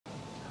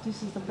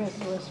This is the best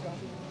restaurant.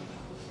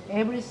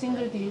 Every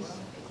single dish,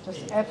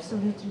 just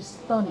absolutely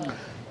stunning.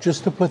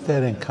 Just to put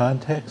that in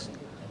context,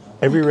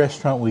 every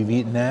restaurant we've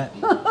eaten at,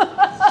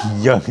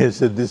 Young has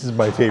said this is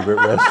my favorite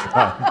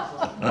restaurant.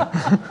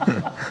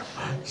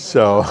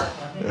 So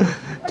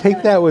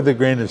take that with a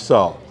grain of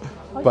salt.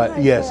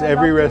 But yes,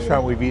 every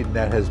restaurant we've eaten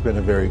at has been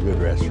a very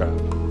good restaurant.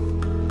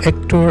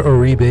 Héctor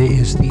Oribe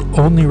is the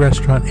only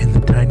restaurant in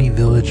the tiny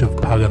village of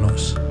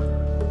Páganos.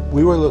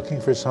 We were looking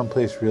for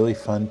someplace really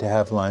fun to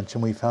have lunch,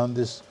 and we found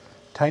this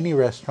tiny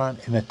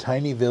restaurant in a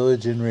tiny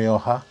village in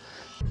Rioja.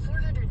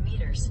 400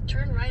 meters,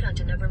 turn right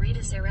onto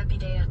Navaritas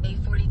Arepidea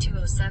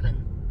A4207.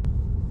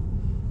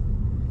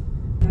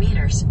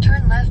 Meters,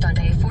 turn left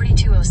onto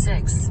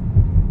A4206.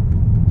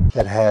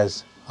 That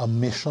has a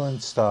Michelin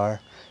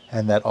star,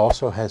 and that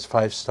also has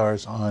 5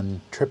 stars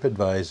on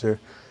TripAdvisor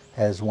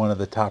as one of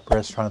the top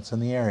restaurants in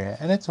the area.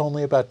 And it's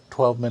only about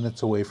 12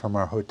 minutes away from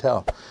our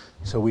hotel.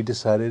 So we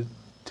decided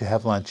to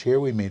have lunch here.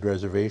 We made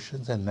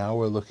reservations, and now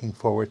we're looking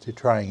forward to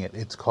trying it.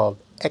 It's called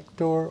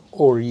Héctor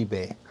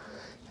Oribe,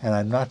 and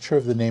I'm not sure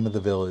of the name of the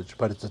village,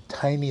 but it's a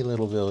tiny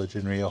little village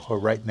in Rioja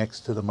right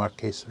next to the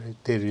Marqués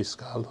de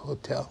Riscal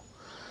Hotel.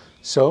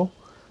 So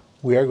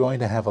we are going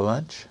to have a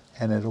lunch,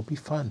 and it'll be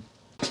fun.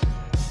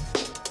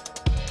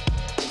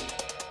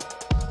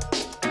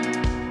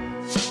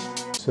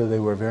 So they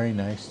were very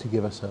nice to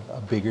give us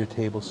a bigger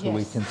table so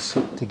we can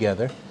sit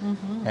together,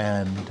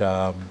 and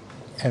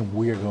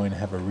we are going to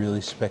have a really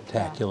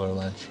spectacular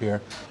lunch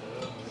here.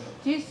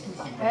 This is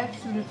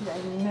absolutely,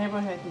 I never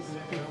had this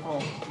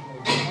before.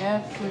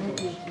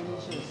 Absolutely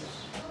delicious.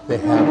 They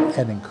have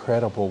an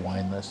incredible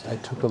wine list. I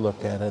took a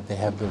look at it. They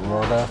have the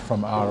Rota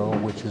from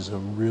Aro, which is a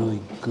really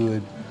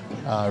good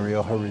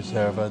Rioja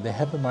Reserva. They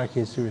have the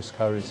Marqués de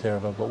Riscal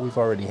Reserva, but we've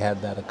already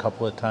had that a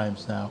couple of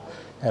times now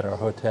at our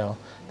hotel.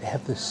 They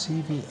have the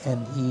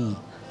CVNE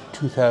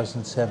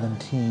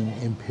 2017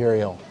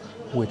 Imperial,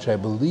 which I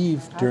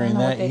believe during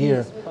that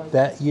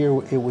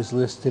year it was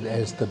listed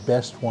as the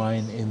best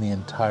wine in the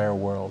entire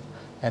world.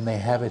 And they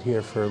have it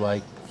here for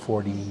like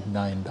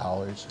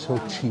 $49. So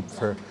cheap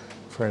for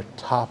a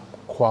top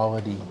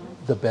quality,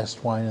 the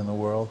best wine in the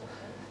world.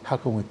 How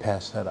can we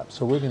pass that up?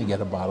 So we're going to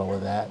get a bottle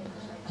of that.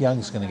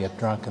 Young's going to get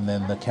drunk, and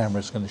then the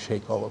camera's going to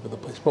shake all over the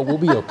place. But we'll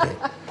be okay.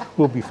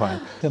 We'll be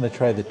fine. Going to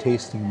try the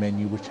tasting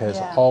menu, which has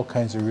all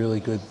kinds of really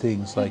good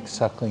things like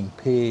suckling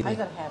pig. I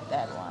gotta have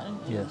that one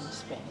in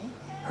Spain.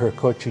 Her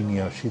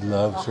cochinillo. She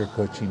loves her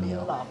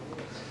cochinillo. Love.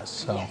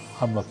 So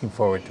I'm looking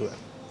forward to it.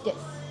 Yes,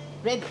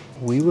 ready.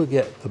 We will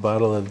get the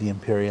bottle of the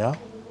Imperial,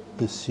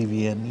 the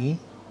CVNE.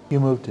 You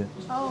moved it.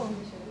 Oh,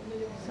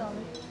 sorry.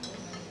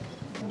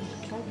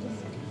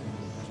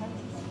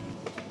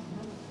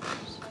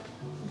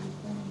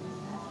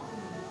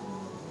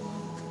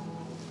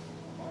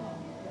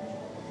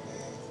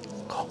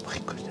 Oh my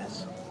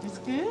goodness. It's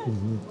good?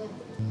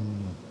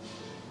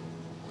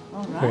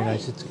 All right. Very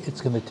nice. It's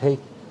going to take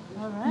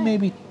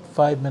maybe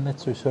 5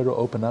 minutes or so to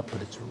open up,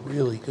 but it's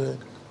really good.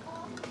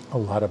 A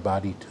lot of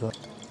body to it.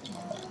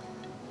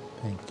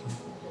 Thank you.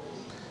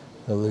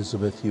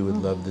 Elizabeth, you would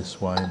love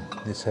this wine.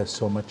 This has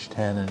so much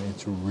tannin.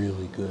 It's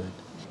really good.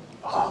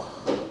 Oh.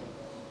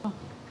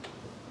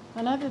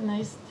 Another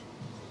nice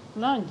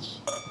lunch.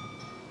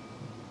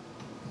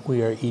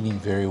 We are eating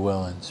very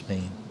well in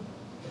Spain.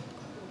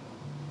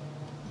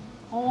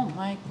 Oh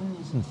my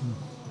goodness.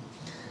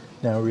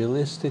 Now,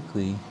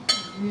 realistically,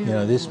 you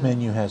know, this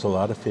menu has a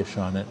lot of fish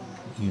on it.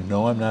 You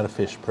know I'm not a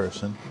fish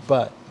person,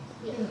 but,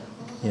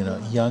 you know,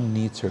 Young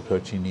needs her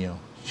cochinillo.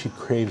 She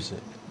craves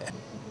it.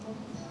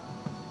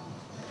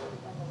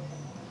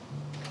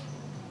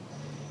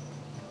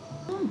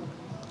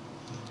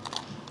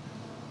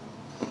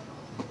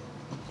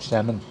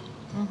 Salmon.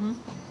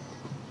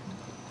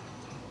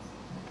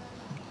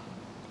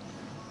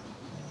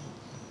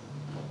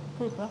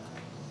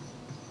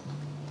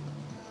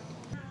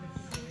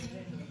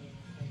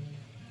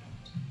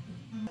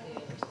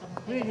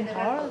 Really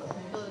hard.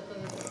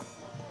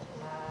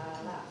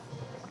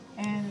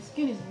 And the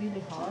skin is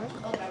really hard.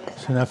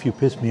 So now if you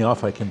piss me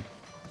off, I can...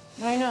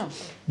 I know.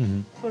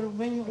 But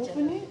when you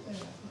open it,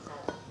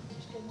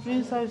 the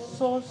inside is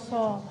so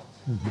soft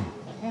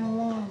and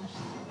warm.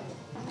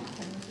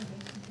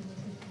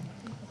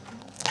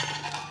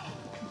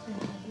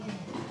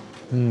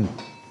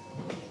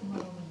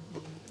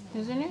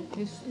 Isn't it?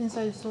 It's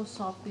inside is so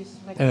soft. It's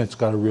like And it's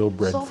got a real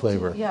bread soft,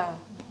 flavor. Yeah,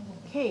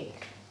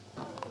 cake.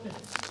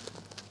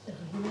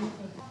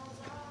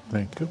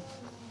 Thank you.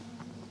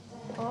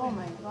 Oh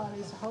my God,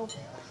 it's how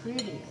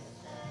pretty.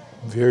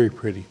 Very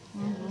pretty.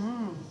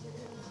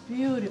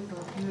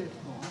 Beautiful,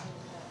 beautiful.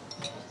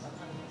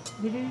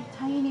 Little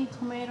tiny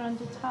tomato on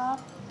the top,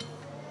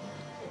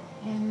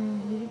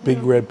 and little Big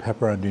bit red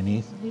pepper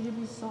underneath. little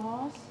bit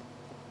sauce.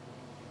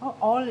 Oh,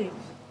 olive.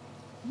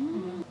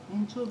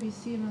 Anchovy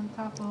seed on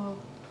top of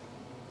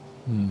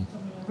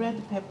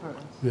red pepper.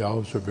 The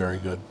olives are very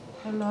good.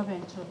 I love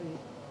anchovy.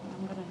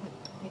 I'm gonna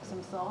take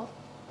some salt.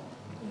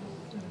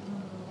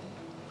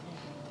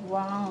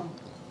 Wow.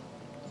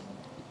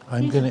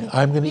 I'm gonna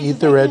He's eat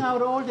the red. taking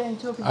out all the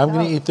anchovies I'm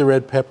gonna out. eat the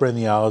red pepper and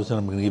the olives, and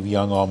I'm gonna give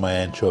Young all my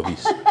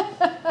anchovies.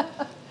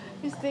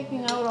 He's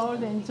taking out all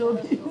the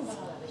anchovies.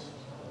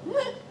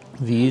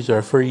 These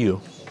are for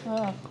you.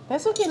 Oh,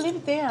 that's okay, leave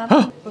it there.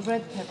 The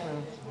red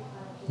pepper.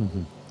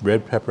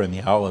 Red pepper and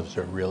the olives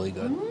are really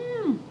good.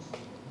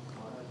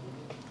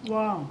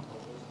 Wow.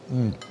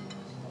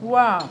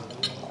 Wow.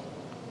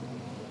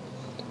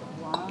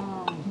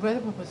 Wow.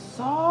 Red pepper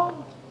salt,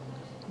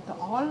 the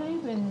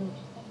olive and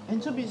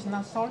anchovy is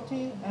not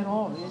salty at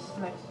all. It's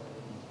like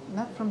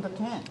not from the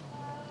can.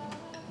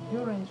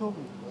 Pure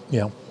anchovy.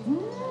 Yeah.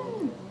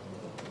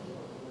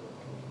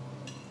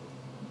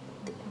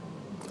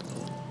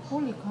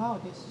 Holy cow,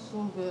 this is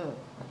so good.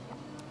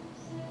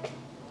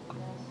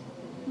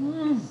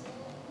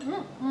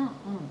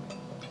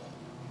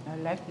 I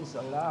like this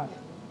a lot.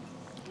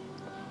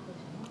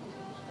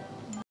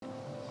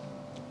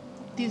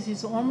 This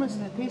is almost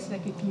it tastes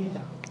like a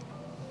gilda.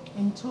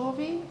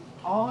 Anchovy,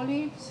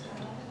 olives,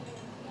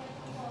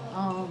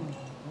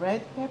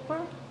 red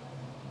pepper,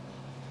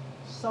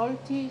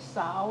 salty,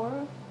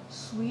 sour,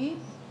 sweet.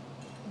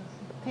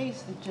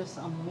 Taste is just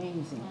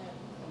amazing.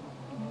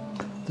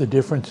 The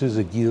difference is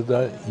a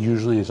gilda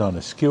usually is on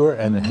a skewer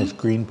and it has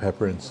green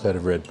pepper instead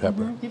of red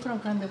pepper.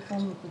 Different kind of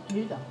form of the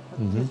gilda.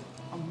 But this,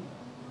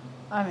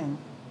 I mean,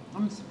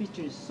 I'm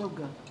speechless. So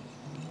good.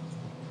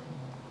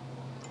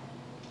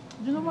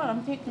 You know what?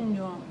 I'm taking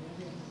your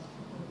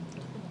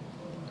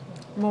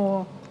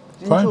more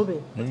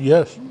anchovy.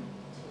 Yes.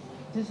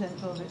 This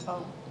anchovy,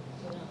 oh,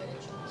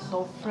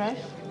 so fresh.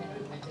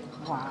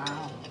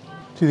 Wow.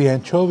 See, the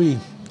anchovy,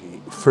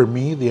 for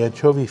me, the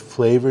anchovy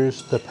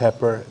flavors the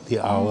pepper, the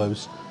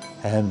olives,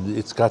 and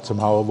it's got some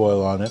olive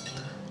oil on it.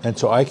 And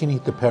so I can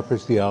eat the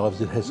peppers, the olives.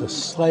 It has a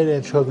slight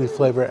anchovy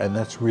flavor, and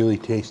that's really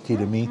tasty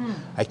to me.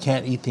 I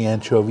can't eat the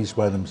anchovies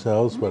by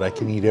themselves, but I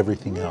can eat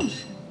everything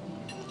else.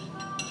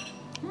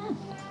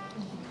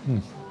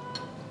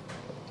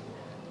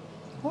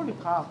 Holy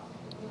cow.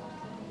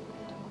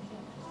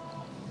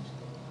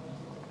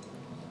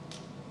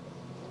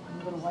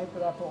 I'm going to wipe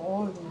it up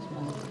all of these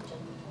ones.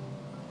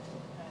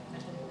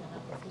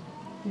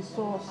 This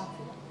sauce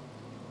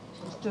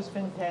is just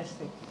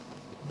fantastic.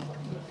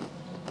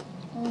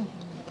 Thank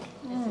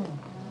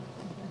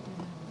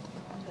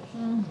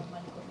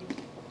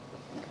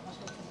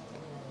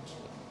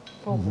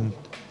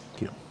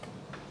you.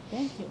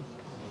 Thank you.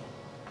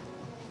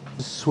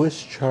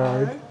 Swiss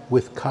chard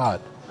with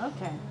cod.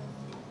 Okay.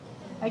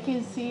 I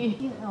can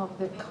see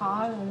the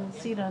cod and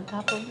see it on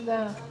top of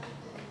the,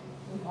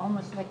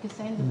 almost like a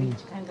sandwich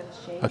kind of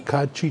shape. A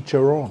cod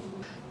chicharron.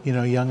 You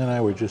know, Young and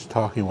I were just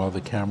talking while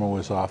the camera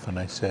was off, and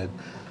I said,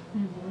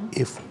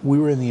 if we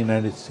were in the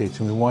United States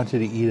and we wanted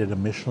to eat at a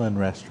Michelin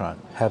restaurant,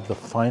 have the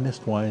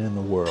finest wine in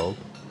the world,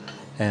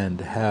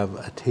 and have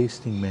a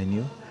tasting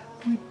menu,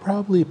 we'd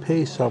probably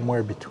pay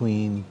somewhere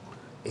between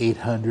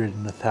 $800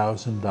 and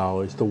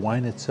 $1,000. The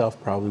wine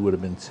itself probably would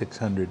have been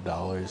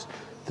 $600.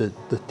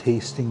 The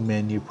tasting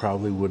menu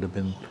probably would have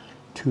been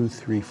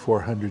 $200,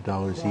 $300,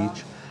 $400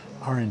 each.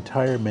 Our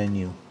entire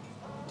menu,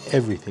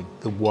 everything,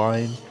 the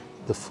wine,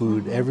 the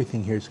food,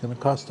 everything here is going to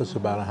cost us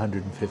about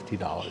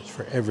 $150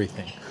 for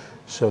everything.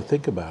 So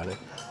think about it.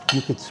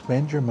 You could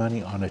spend your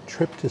money on a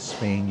trip to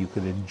Spain, you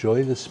could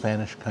enjoy the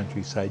Spanish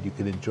countryside, you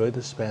could enjoy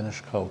the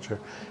Spanish culture,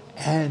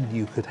 and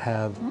you could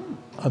have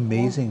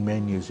amazing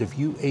menus. If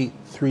you ate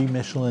 3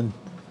 Michelin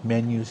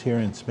menus here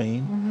in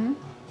Spain,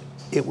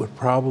 it would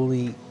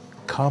probably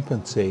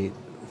compensate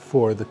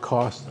for the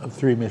cost of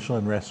 3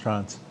 Michelin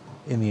restaurants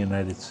in the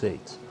United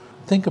States.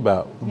 Think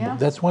about,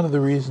 that's one of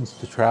the reasons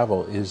to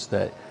travel, is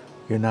that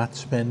you're not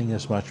spending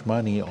as much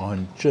money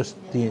on just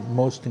the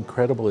most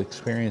incredible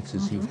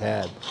experiences you've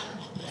had.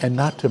 And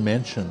not to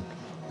mention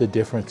the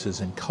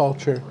differences in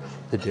culture,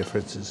 the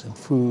differences in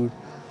food,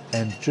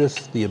 and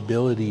just the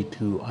ability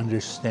to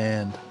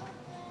understand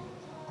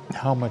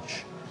how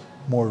much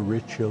more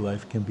rich your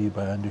life can be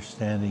by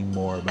understanding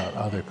more about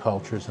other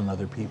cultures and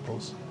other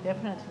peoples.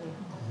 Definitely.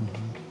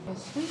 The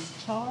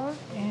Swiss chard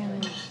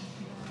and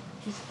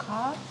this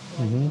cod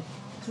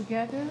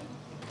together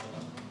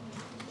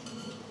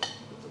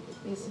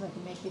is like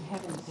make it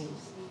heaven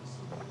taste.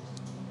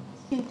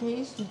 You can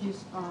taste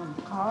this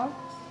cod.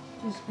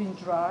 It's been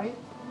dried,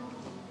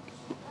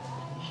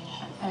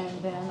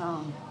 and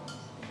then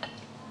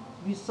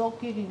we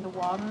soak it in the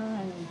water,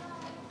 and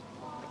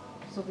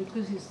so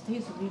because it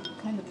tastes really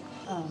kind of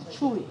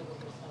chewy.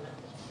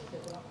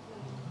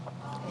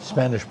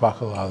 Spanish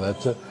bacalao,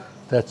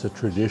 that's a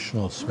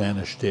traditional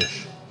Spanish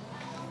dish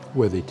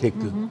where they take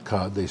the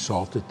cod, they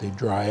salt it, they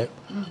dry it,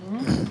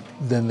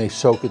 then they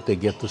soak it, they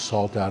get the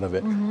salt out of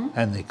it,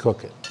 and they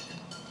cook it.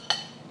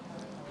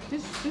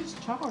 This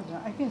chard,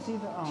 I can see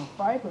the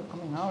fiber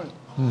coming out.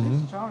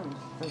 This chard is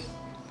just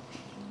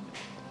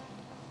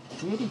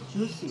really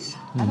juicy.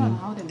 I don't know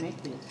how they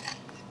make this.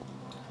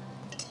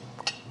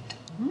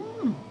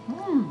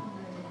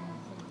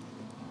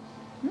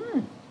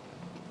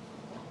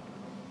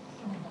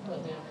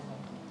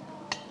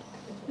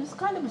 It's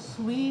kind of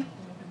sweet,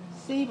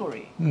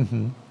 savory.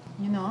 You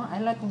know, I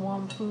like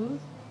warm food.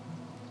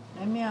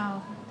 Let me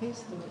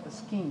taste the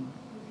skin.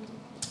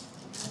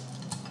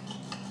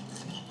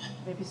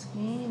 Baby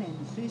skin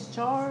and Swiss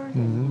chard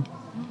and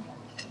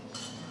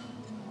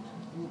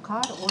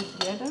cut all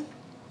together.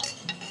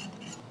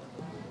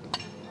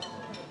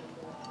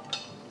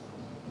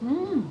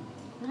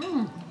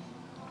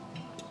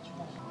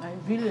 I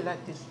really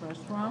like this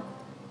restaurant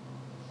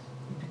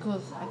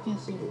because I can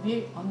see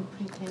very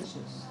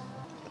unpretentious.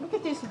 Look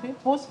at this,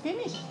 both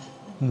finished.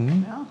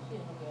 Yeah.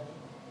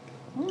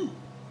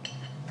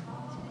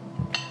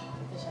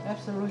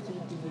 Absolutely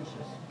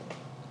delicious.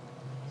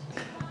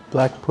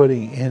 Black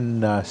pudding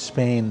in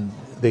Spain,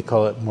 they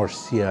call it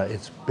morcilla.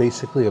 It's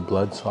basically a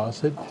blood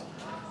sausage,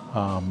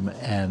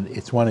 and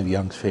it's one of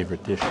Young's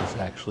favorite dishes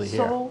actually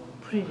here. So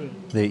pretty.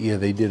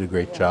 They did a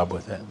great job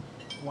with it.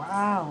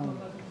 Wow,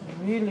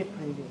 really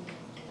pretty.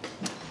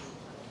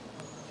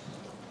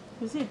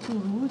 Is it too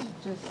rude?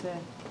 Just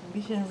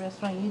Michelin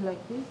restaurant eat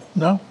like this?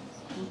 No,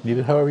 eat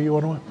it however you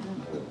want to.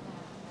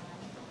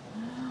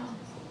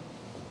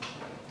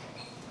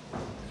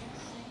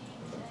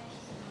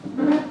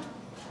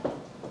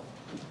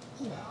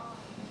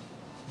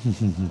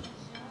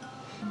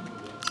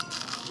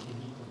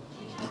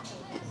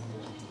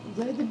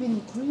 Red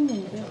bean, green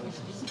and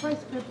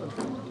spice pepper.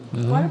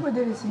 Whatever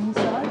there is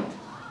inside,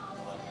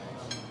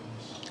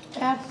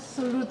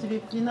 absolutely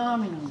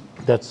phenomenal.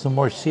 That's the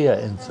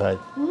morcilla inside.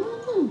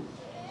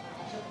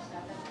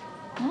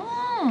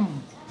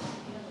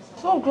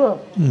 So good.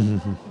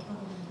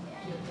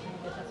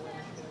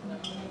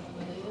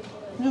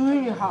 It's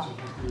really hot.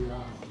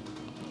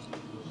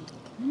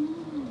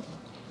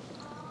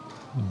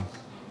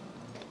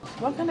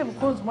 What kind of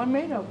clothes one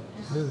made of?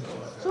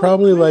 So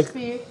Probably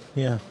crispy. like,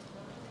 yeah.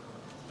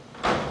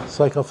 It's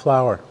like a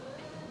flower.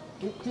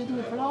 Did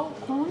we flour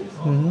corns?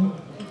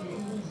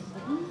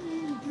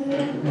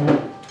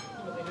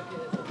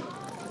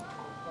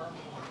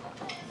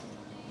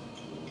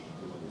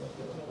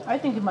 I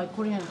think my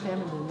Korean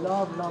family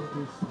love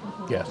this.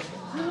 Yes.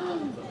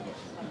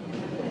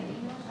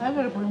 I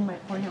gotta bring my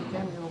Korean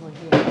family over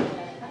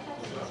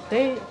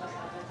here.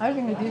 I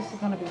think this is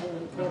gonna be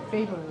their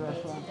favorite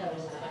restaurant.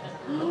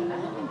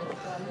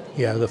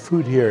 Yeah, the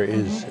food here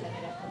is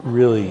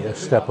really a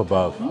step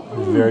above.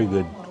 Very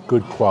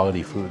good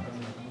quality food.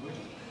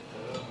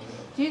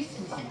 This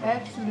is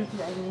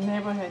absolutely, I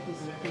never had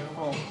this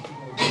before.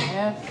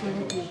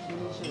 Absolutely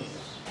delicious.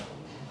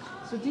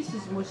 So this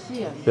is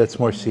morcilla. That's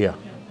morcilla.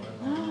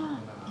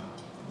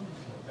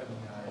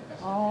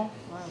 Oh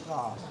my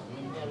gosh.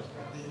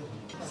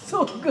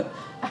 So good.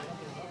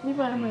 If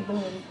I'm at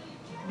the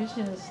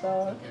Michelin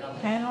star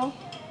panel,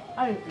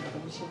 I would pick the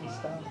Michelin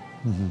star.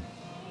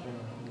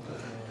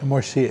 And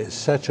morcilla is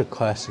such a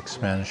classic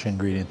Spanish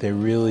ingredient.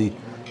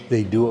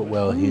 They do it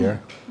well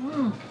here.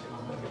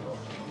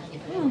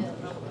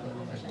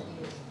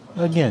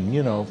 Again,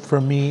 you know, for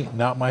me,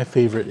 not my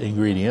favorite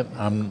ingredient.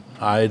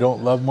 I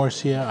don't love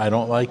morcilla. I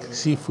don't like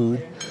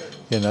seafood.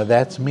 You know,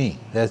 that's me.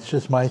 That's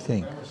just my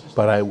thing.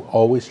 But I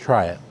always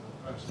try it.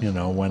 You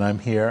know, when I'm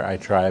here, I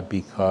try it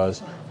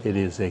because it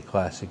is a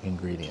classic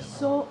ingredient.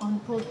 So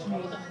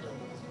unfortunate,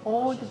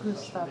 all the good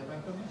stuff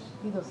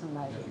he doesn't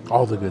like.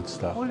 All the good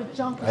stuff. All the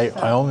junk I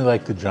stuff. only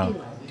like the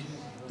junk.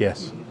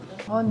 Yes.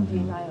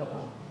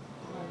 Undeniable.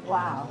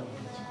 Wow.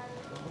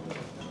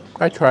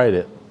 I tried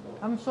it.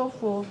 I'm so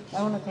full.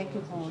 I want to take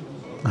it home.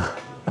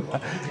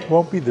 It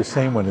won't be the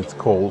same when it's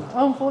cold.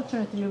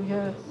 Unfortunately, we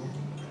are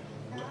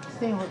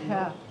staying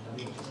hotel.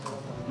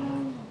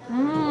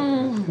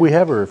 We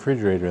have a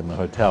refrigerator in the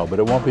hotel, but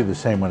it won't be the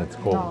same when it's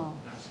cold. No.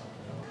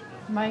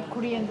 My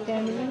Korean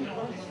family,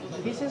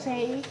 this is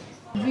hay.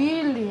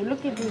 Really,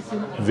 look at this.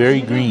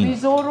 Very green.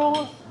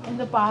 Risotto in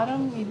the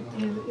bottom,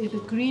 it's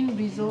green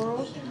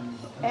risotto.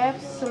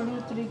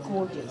 Absolutely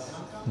gorgeous.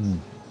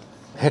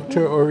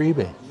 Hector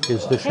Oribe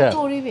is the chef.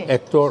 Oribe.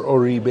 Héctor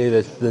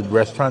Oribe, the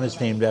restaurant is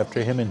named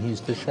after him, and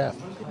he's the chef.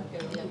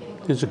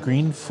 There's a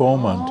green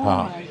foam on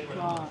top. Oh my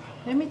God.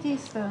 Let me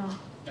taste the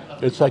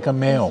It's like a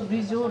mayo.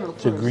 risotto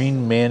It's a first.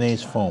 green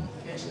mayonnaise foam.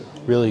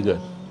 Really good.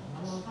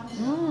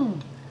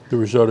 The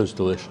risotto is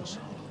delicious.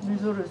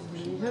 Risotto is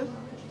delicious.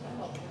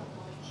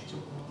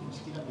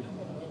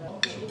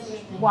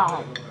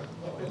 Wow.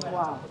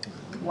 Wow.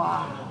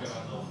 Wow.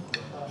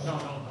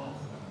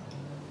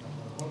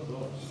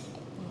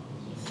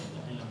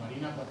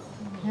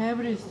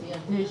 Every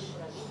dish,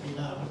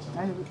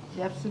 I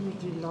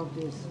absolutely love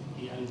this.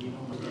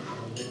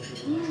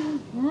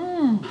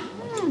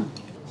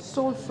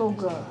 So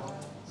good.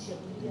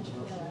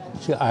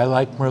 See, I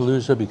like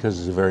merluza because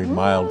it's a very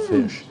mild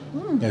fish.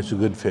 It's a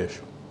good fish.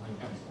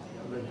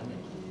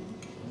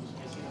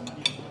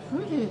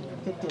 Really,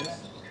 look at this.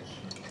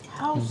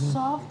 How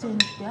soft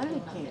and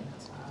delicate.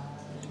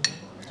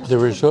 The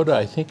risotto,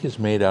 I think, is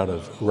made out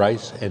of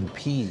rice and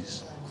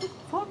peas.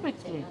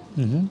 Perfectly.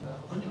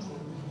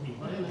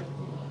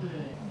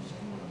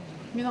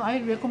 You know,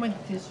 I recommend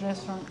this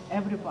restaurant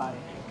everybody.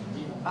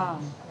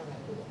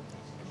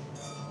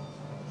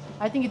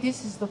 I think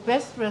this is the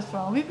best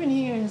restaurant. We've been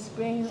here in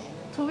Spain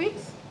 2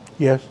 weeks.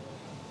 Yes.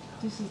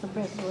 This is the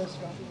best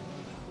restaurant.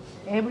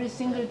 Every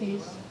single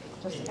dish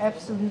Just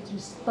absolutely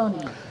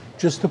stunning.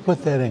 Just to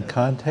put that in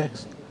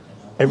context,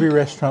 every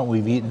restaurant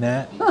we've eaten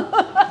at,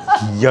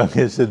 Young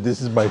has said,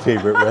 this is my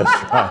favorite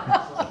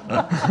restaurant.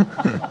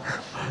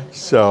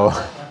 So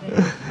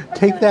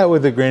take that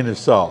with a grain of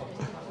salt.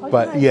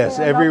 But yes,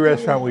 every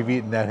restaurant we've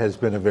eaten at has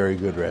been a very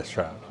good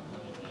restaurant.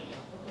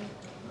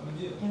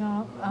 You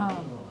know,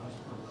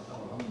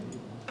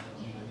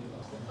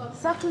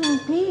 suckling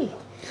pig.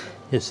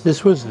 Yes,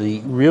 this was the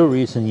real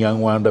reason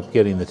Young wound up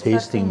getting the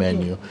tasting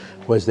menu,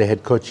 was they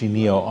had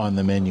cochinillo on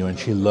the menu, and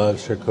she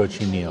loves her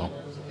cochinillo.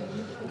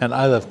 And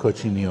I love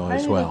cochinillo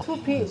as well.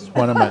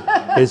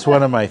 It's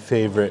one of my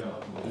favorite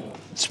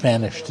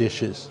Spanish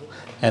dishes,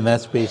 and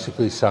that's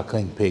basically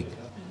suckling pig.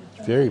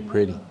 It's very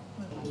pretty.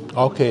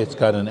 Okay, it's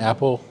got an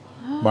apple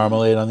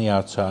marmalade on the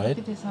outside.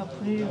 It is a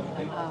pretty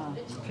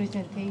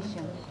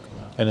presentation.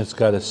 And it's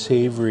got a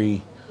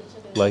savory,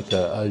 like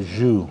a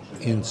jus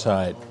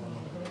inside.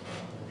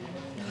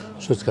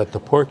 So it's got the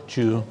pork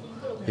jus,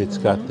 it's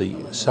got the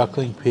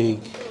suckling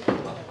pig,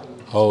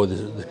 oh,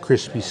 the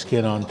crispy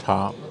skin on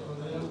top.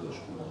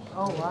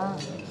 Oh, wow.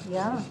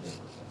 Yeah.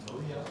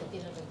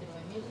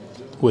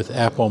 With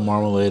apple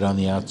marmalade on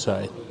the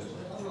outside.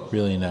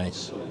 Really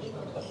nice.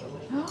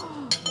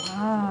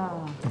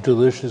 Wow.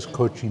 Delicious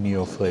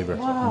cochinillo flavor.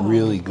 Wow.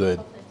 Really good.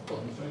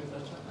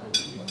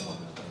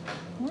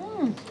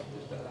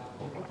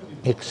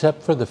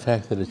 Except for the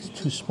fact that it's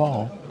too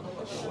small,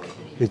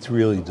 it's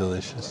really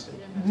delicious.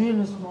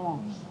 Really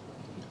small.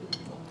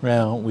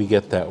 Well, we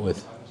get that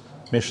with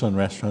Michelin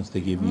restaurants.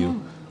 They give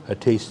you a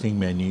tasting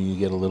menu. You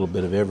get a little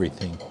bit of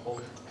everything.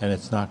 And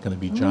it's not going to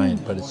be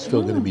giant, but it's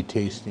still going to be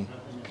tasty.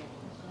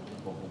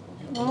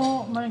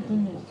 Oh, my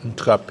goodness.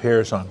 It's got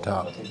pears on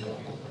top.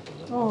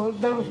 Oh,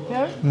 there was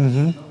pears?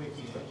 Mm-hmm.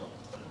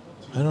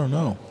 I don't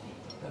know.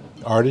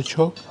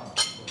 Artichoke?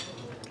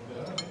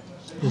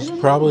 This is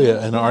probably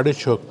an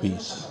artichoke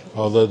piece,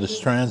 although the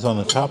strands on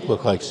the top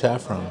look like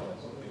saffron.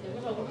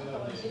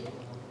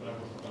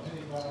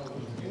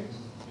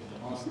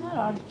 It's not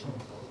artichoke.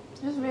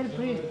 It's very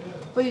pretty,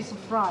 but it's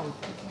fried.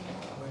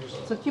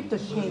 So keep the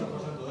shape.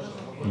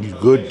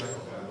 Good.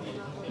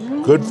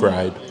 Good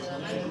fried.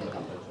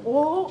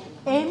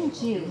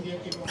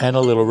 OMG. And a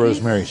little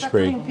rosemary This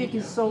sprig. suckling pig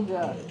is so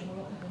good.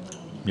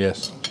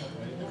 Yes.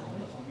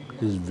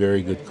 This is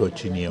very good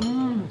cochinillo.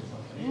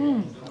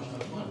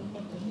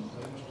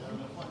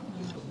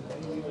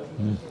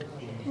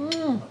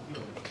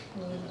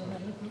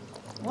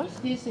 What's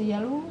this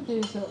yellow?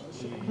 There's a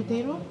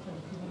potato?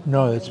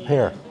 No, it's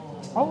pear.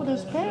 Oh,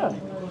 there's pear.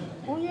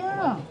 Oh,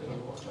 yeah.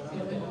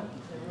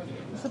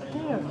 It's a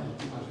pear.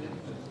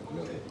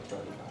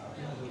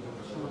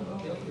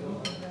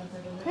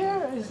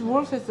 Pear is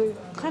works as a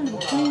kind of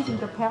cleansing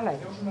the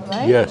palate,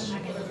 right? Yes.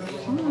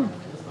 Ooh,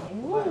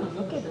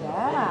 look at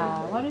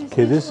that. What is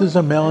Okay, this is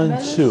a melon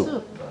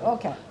soup.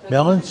 Okay.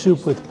 Melon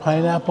soup with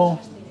pineapple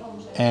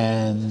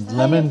and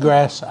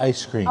lemongrass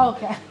ice cream.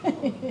 Okay.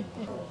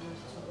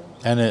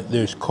 And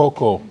there's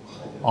cocoa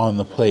on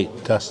the plate,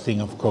 dusting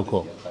of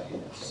cocoa.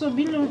 So,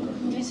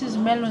 this is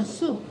melon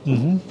soup.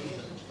 Mm-hmm.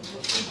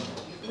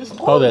 It's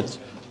cold. Oh,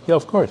 yeah,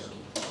 of course.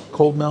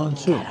 Cold melon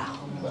soup.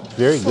 It's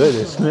very good,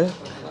 isn't it?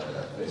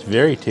 It's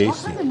very What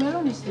tasty. kind of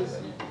melon is this?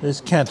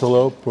 This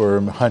cantaloupe or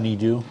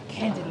honeydew.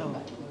 Cantaloupe.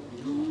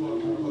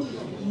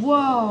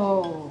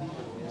 Whoa.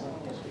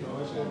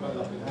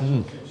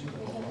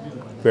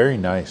 Very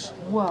nice.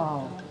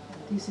 Wow.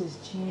 This is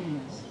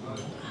genius.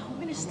 How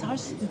many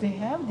stars do they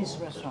have this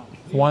restaurant?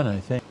 One, I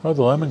think. Oh,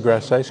 the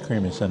lemongrass ice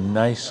cream is a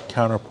nice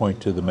counterpoint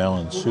to the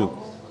melon soup.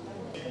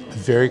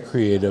 Very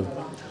creative.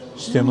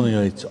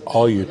 Stimulates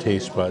all your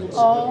taste buds.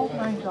 Oh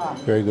my God.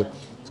 Very good.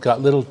 It's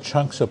got little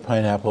chunks of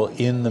pineapple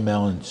in the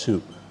melon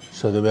soup.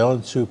 So the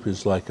melon soup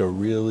is like a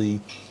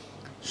really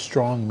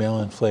strong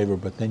melon flavor,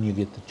 but then you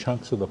get the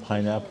chunks of the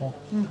pineapple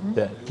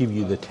that give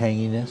you the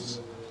tanginess.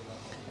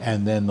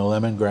 And then the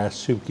lemongrass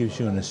soup gives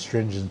you an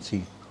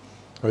astringency,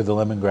 or the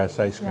lemongrass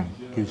ice cream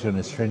gives you an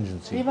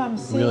astringency. If I'm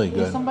sick, really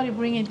good. if somebody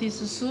bringing this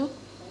soup,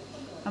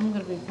 I'm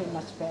going to be feel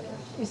much better.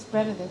 It's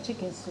better than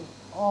chicken soup.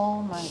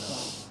 Oh my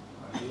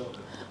God.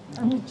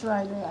 Let me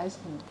try the ice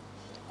cream.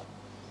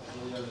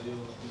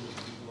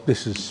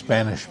 This is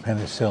Spanish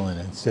penicillin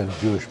instead of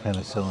Jewish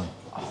penicillin.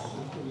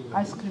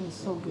 Ice cream is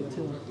so good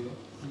too.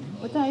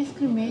 What the ice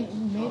cream made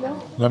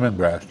of?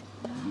 Lemongrass.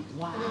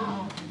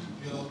 Wow.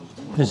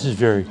 This is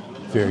very,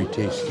 very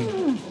tasty.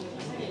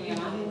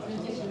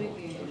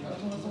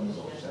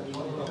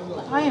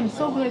 I am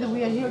so glad that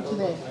we are here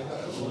today.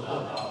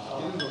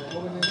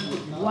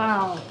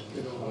 Wow.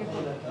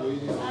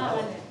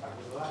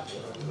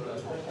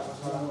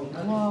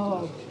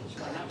 Whoa.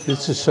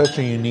 This is such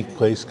a unique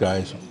place,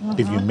 guys.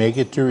 If you make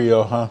it to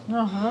Rioja,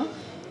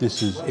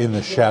 this is in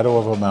the shadow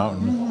of a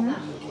mountain,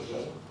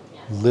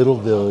 little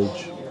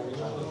village,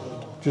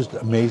 just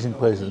amazing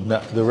places. Now,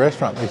 the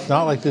restaurant, it's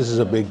not like this is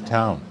a big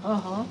town.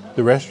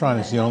 The restaurant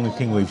is the only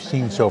thing we've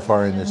seen so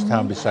far in this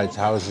town besides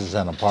houses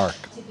and a park.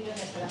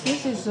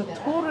 This is a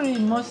totally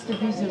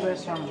must-visit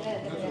restaurant.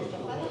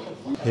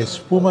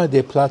 Espuma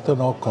de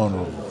plátano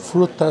con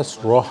frutas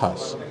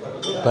rojas.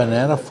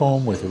 banana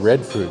foam with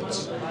red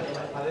fruits,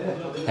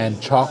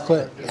 and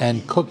chocolate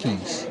and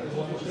cookies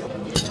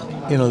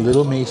in a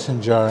little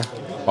mason jar,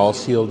 all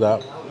sealed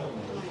up.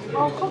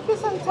 Oh,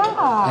 cookies and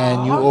tart.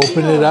 And you How open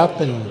cute. it up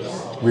and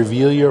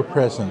reveal your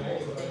present.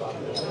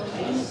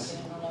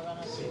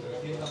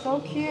 So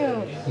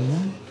cute.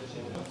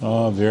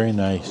 Oh, very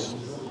nice.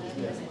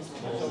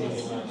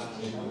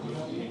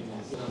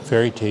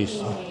 Very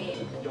tasty.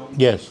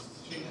 Yes.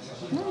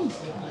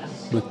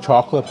 With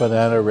chocolate,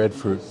 banana, red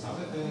fruit.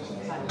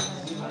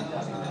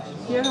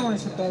 The other one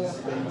is better.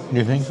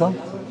 You think so?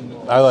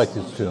 I like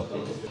this too.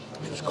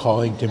 It's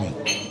calling to me.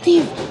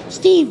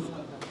 Steve.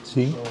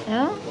 See?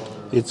 Huh?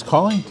 It's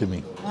calling to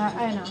me.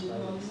 I know.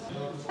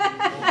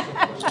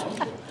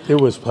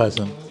 It was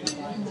pleasant.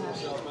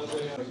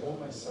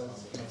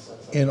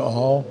 In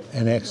all,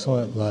 an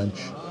excellent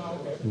lunch.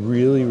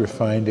 Really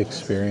refined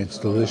experience.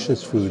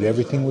 Delicious food.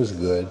 Everything was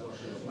good.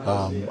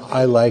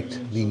 I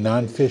liked the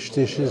non-fish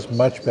dishes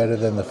much better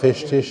than the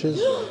fish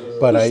dishes.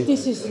 But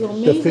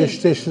the fish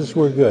dishes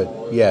were good,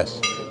 yes.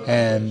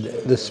 And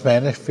the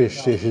Spanish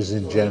fish dishes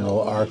in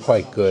general are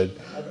quite good.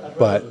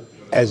 But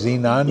as a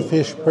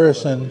non-fish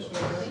person,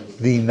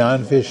 the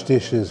non-fish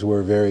dishes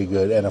were very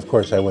good. And of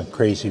course, I went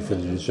crazy for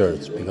the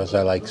desserts because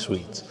I like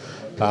sweets.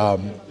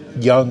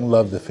 Young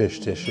loved the fish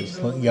dishes.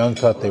 Young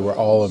thought they were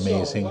all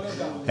amazing.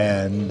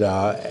 And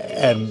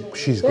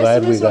she's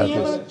glad we got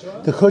this.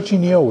 The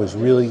cochinillo was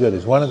really good.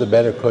 It's one of the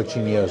better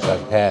cochinillos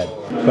I've had.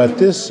 But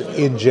this,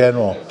 in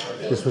general,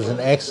 this was an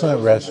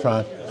excellent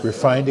restaurant,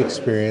 refined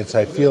experience.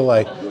 I feel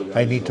like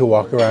I need to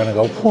walk around and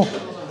go,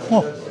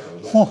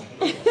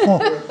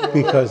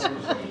 because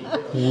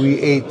we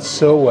ate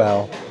so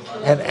well.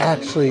 And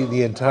actually,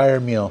 the entire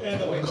meal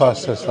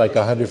cost us like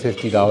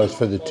 $150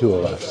 for the two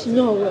of us.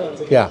 No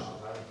way. Yeah.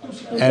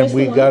 And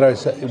we got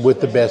ourselves with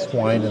the best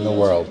wine in the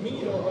world.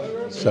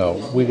 So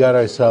we got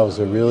ourselves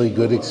a really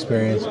good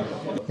experience.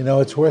 You know,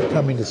 it's worth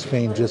coming to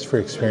Spain just for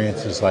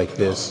experiences like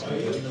this.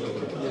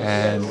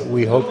 And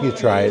we hope you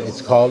try it.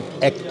 It's called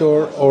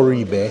Héctor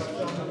Oribe,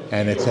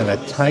 and it's in a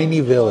tiny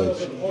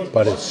village,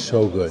 but it's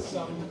so good.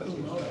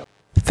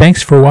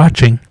 Thanks for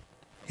watching.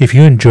 If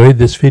you enjoyed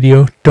this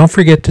video, don't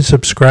forget to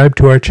subscribe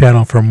to our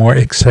channel for more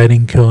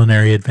exciting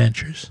culinary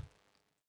adventures.